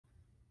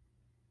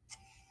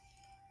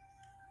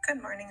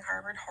Good morning,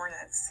 Harvard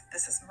Hornets.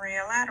 This is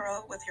Maria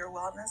Lateral with your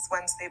Wellness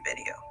Wednesday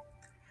video.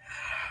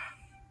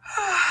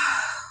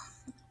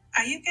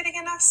 Are you getting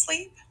enough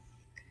sleep?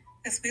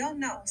 As we all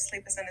know,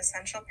 sleep is an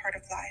essential part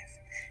of life.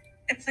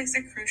 It plays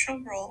a crucial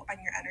role on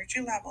your energy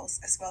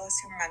levels as well as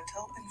your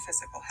mental and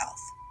physical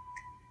health.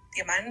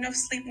 The amount of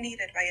sleep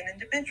needed by an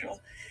individual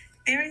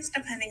varies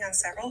depending on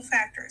several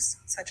factors,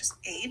 such as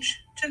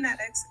age,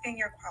 genetics, and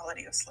your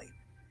quality of sleep.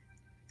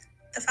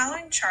 The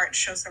following chart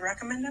shows the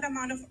recommended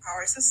amount of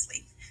hours of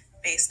sleep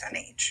based on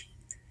age.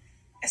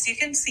 As you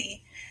can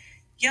see,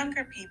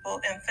 younger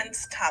people,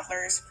 infants,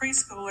 toddlers,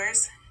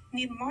 preschoolers,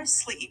 need more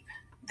sleep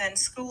than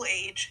school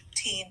age,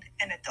 teen,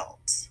 and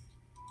adults.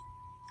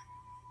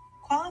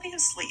 Quality of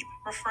sleep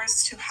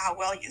refers to how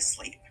well you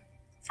sleep.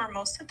 For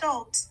most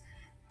adults,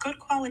 good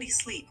quality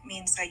sleep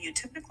means that you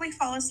typically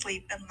fall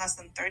asleep in less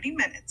than 30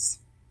 minutes.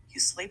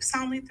 You sleep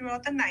soundly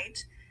throughout the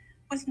night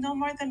with no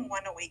more than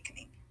one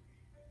awakening.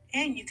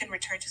 And you can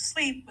return to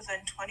sleep within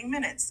 20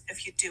 minutes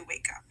if you do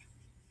wake up.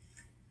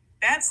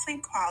 Bad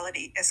sleep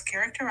quality is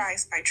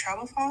characterized by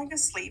trouble falling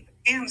asleep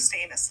and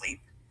staying asleep,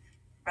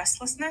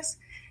 restlessness,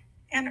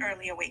 and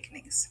early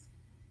awakenings.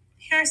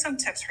 Here are some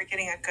tips for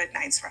getting a good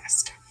night's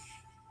rest.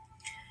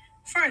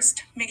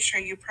 First, make sure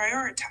you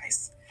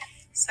prioritize.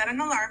 Set an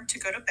alarm to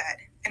go to bed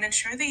and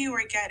ensure that you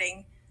are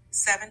getting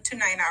 7 to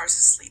 9 hours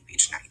of sleep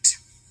each night.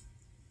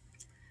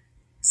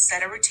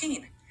 Set a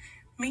routine.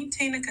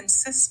 Maintain a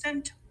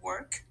consistent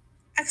work,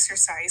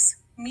 exercise,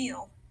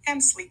 meal,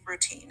 and sleep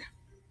routine.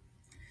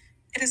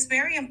 It is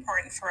very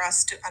important for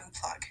us to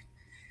unplug.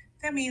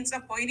 That means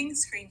avoiding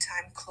screen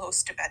time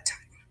close to bedtime.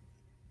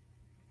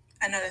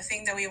 Another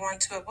thing that we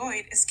want to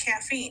avoid is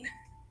caffeine.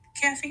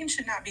 Caffeine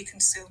should not be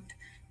consumed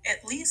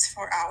at least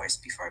 4 hours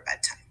before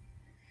bedtime,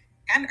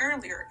 and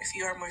earlier if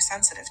you are more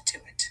sensitive to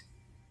it.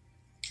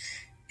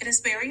 It is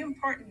very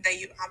important that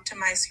you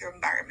optimize your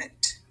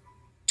environment.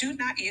 Do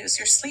not use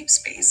your sleep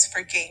space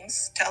for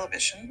games,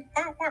 television,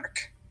 or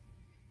work.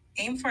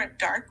 Aim for a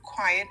dark,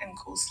 quiet, and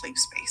cool sleep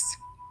space.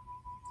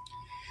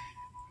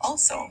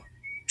 Also,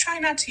 try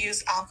not to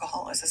use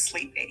alcohol as a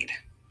sleep aid.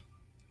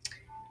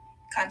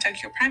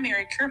 Contact your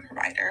primary care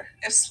provider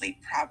if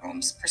sleep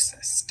problems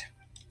persist.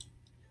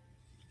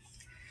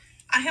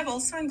 I have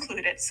also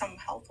included some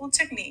helpful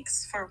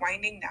techniques for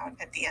winding down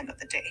at the end of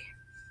the day.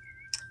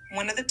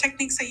 One of the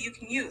techniques that you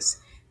can use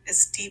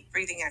is deep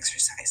breathing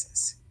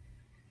exercises.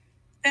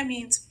 That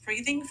means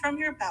breathing from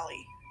your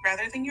belly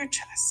rather than your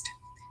chest.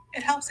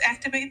 It helps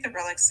activate the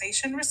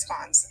relaxation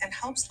response and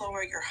helps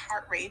lower your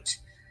heart rate,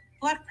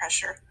 blood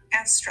pressure,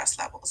 and stress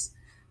levels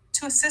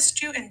to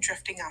assist you in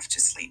drifting off to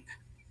sleep.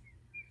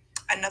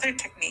 Another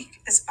technique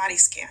is body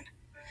scan.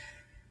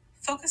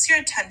 Focus your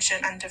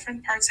attention on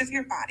different parts of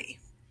your body,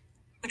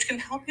 which can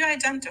help you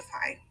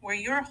identify where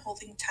you are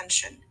holding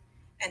tension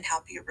and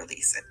help you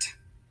release it.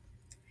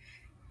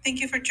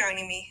 Thank you for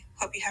joining me.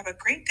 Hope you have a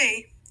great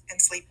day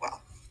and sleep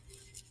well.